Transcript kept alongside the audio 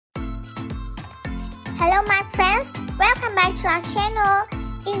Hello my friends, welcome back to our channel.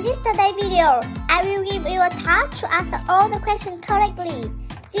 In this today's video, I will give you a task to answer all the questions correctly.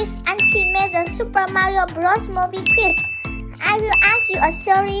 This made the Super Mario Bros. Movie quiz. I will ask you a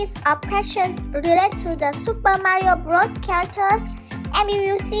series of questions related to the Super Mario Bros. Characters and we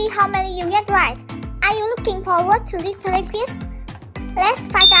will see how many you get right. Are you looking forward to this today's quiz? Let's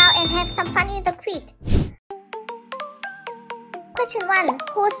find out and have some fun in the quiz. Question 1.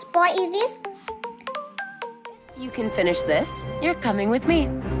 Whose voice is this? You can finish this. You're coming with me.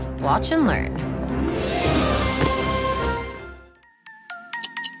 Watch and learn.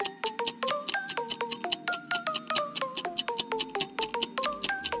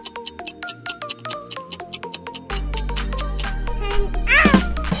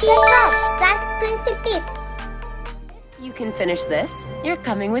 Good job! That's Principate. You can finish this. You're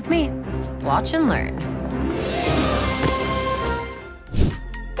coming with me. Watch and learn.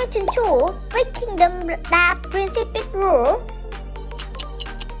 Question 2. Which kingdom does Principate rule?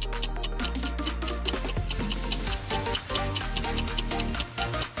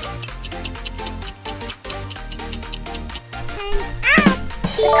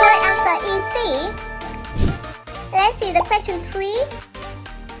 The correct answer is C. Let's see the question 3.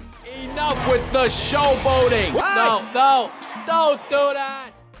 Enough with the showboating! No, don't do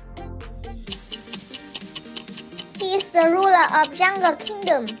that! He is the ruler of Jungle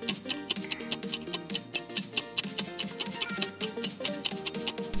Kingdom.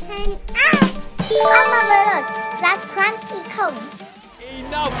 Marvelous, that's Crunchy Kong.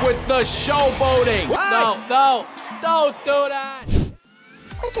 Enough with the showboating! No, don't do that!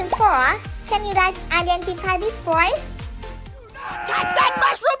 Question 4. Can you identify this voice? Touch that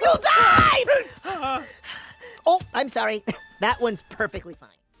mushroom, you'll die! Oh, I'm sorry. That one's perfectly fine.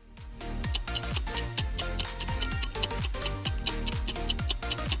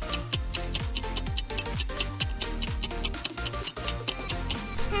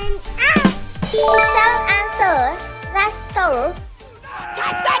 Excellent answer. That's Thor.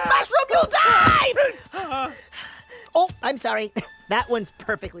 Touch that mushroom, you'll die! Oh, I'm sorry. That one's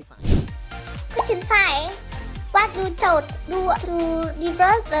perfectly fine. Question 5. What do Toad do to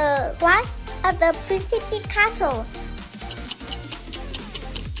divert the wrath of the Principate Castle?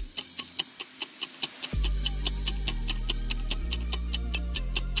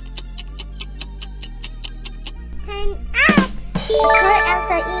 The correct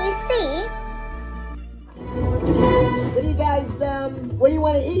answer is C. What do you guys, what do you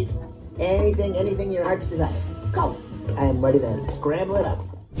want to eat? Anything your heart's desire. Go. I'm ready to scramble it up.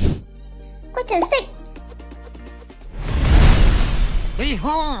 Question 6.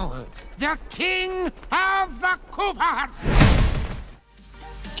 Behold, the king of the Koopas!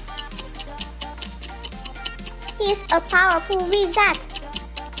 He's a powerful wizard.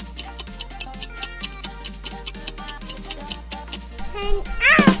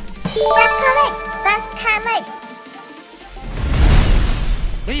 That's correct. That's Kamek.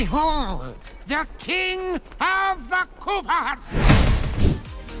 Behold, the king of the Koopas!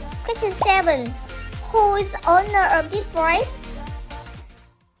 Question 7. Who is the owner of this voice?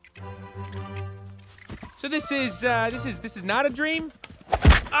 So this is not a dream?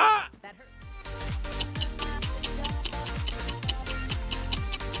 Ah!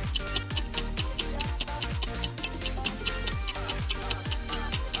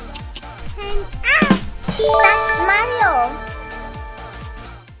 That's Mario.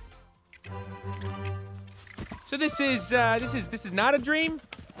 So this is not a dream?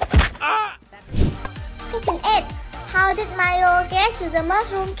 Ah! Question 8. How did Mario get to the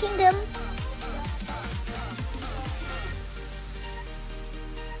Mushroom Kingdom?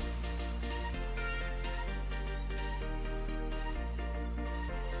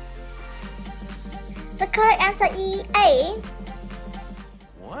 The correct answer is A.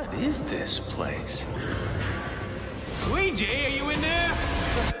 What is this place? Luigi, are you in there?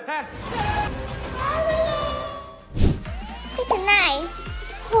 Question 9.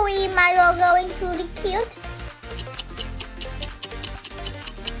 Who is Mario going to recruit?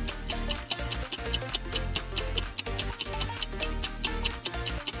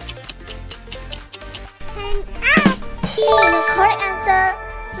 The correct answer.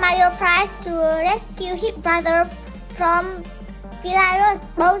 Mario tries to rescue his brother from villainous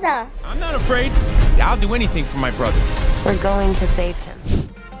Bowser. I'm not afraid. I'll do anything for my brother. We're going to save him.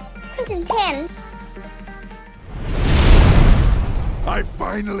 Question 10. I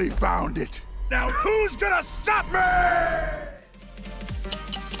finally found it. Now who's gonna stop me?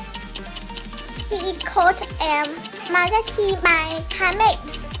 He is caught and Magati by Kamek.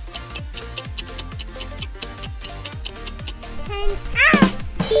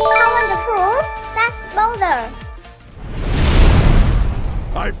 How wonderful! That's Bowser.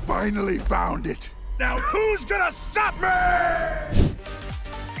 I finally found it. Now who's gonna stop me?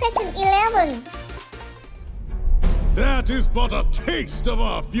 Question 11. That is but a taste of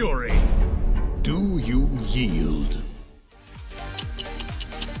our fury. Do you yield?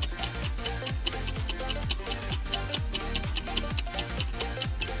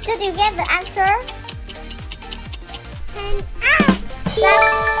 Did you get the answer? And that's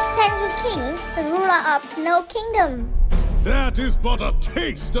Tengu King, the ruler of Snow Kingdom. That is but a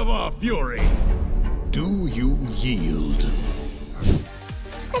taste of our fury. Do you yield?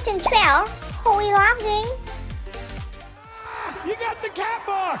 Question 12. Who is laughing? You got the cat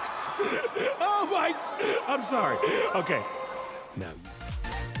box! Oh my... I'm sorry. Okay. Now...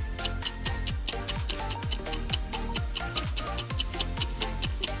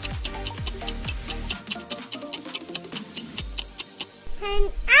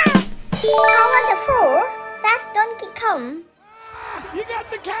 And how was the fool? That's Donkey Kong. You got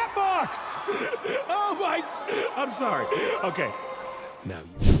the cat box! Oh my... I'm sorry. Okay. Now...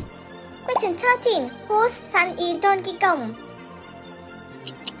 Question 13. Whose son is Donkey Kong?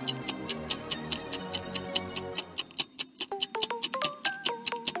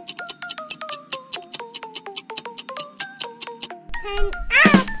 And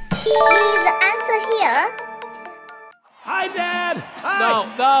is the answer here? Hi, Dad! Hi.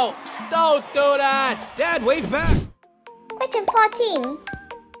 No, don't do that! Dad, wave back! Question 14.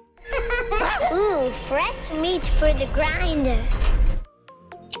 Ooh, fresh meat for the grinder.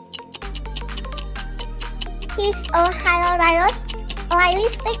 He's a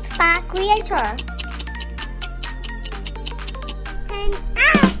realistic star creator. And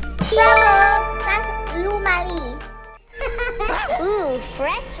that's Lumali. Ooh,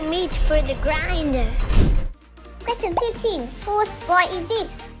 fresh meat for the grinder. Question 15. Whose boy is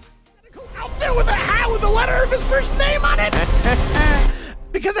it? Outfit with a hat with the letter of his first name on it?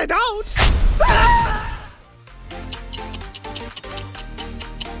 Because I don't.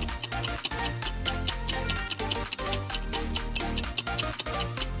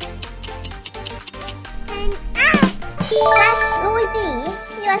 And that's Louis.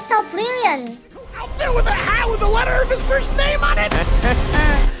 You are so brilliant. Outfit with a hat with the letter of his first name on it?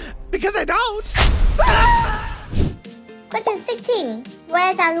 Because I don't. Question 16.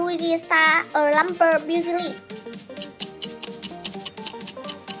 Where does Luigi star a lumber usually?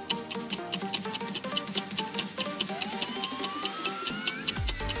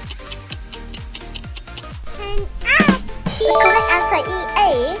 And the correct answer is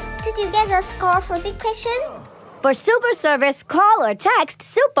A. Did you get the score for this question? For super service, call or text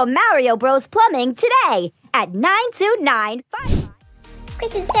Super Mario Bros. Plumbing today at 92955.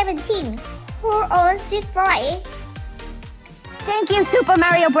 Question 17. Who owns this boy? Thank you, Super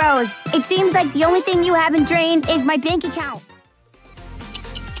Mario Bros. It seems like the only thing you haven't drained is my bank account.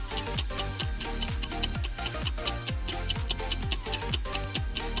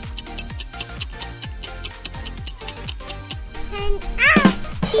 And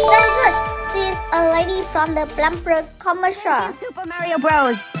very good. She is a lady from the Plumber commercial. Thank you, Super Mario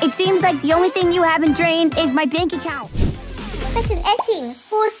Bros. It seems like the only thing you haven't drained is my bank account. Question 18.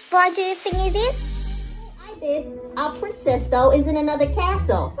 Whose boy do you think it is? Our princess, though, is in another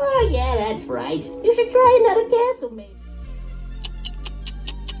castle. Oh, yeah, that's right. You should try another castle, maybe.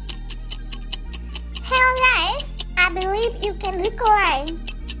 Hello, guys. I believe you can recognize.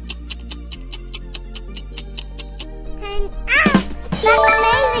 And that's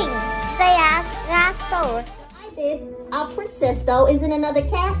amazing. They are glass door. Our princess, though, is in another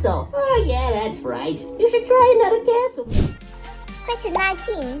castle. Oh, yeah, that's right. You should try another castle. Question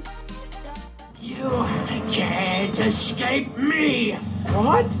 19. You can't escape me.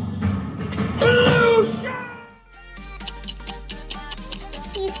 What? Illusion!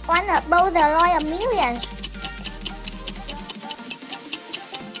 He's one of both the royal millions.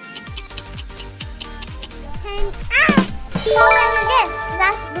 And how can you guess?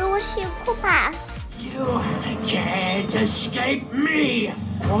 That's Blue Shield Koopa. You can't escape me.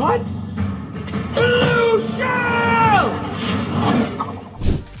 What? Illusion!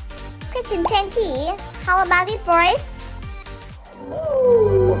 Question 20. How about it, boys?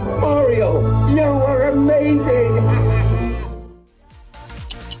 Ooh, Mario, you are amazing.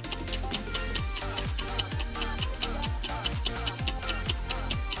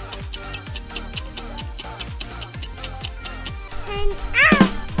 And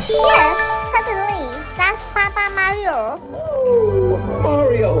yes, certainly. That's Papa Mario. Ooh,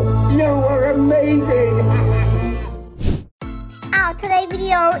 Mario, you are amazing. Today's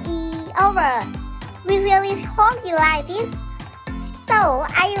video is over. We really hope you like this. So,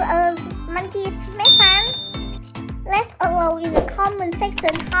 are you a multi-fan? Let us know in the comment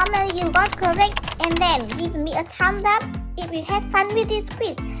section how many you got correct, and then give me a thumbs up if you had fun with this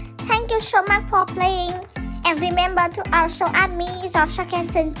quiz. Thank you so much for playing, and remember to also add me your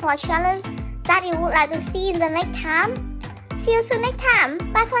suggestions for challenges that you would like to see the next time. See you soon next time.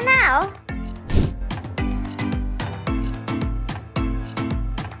 Bye for now.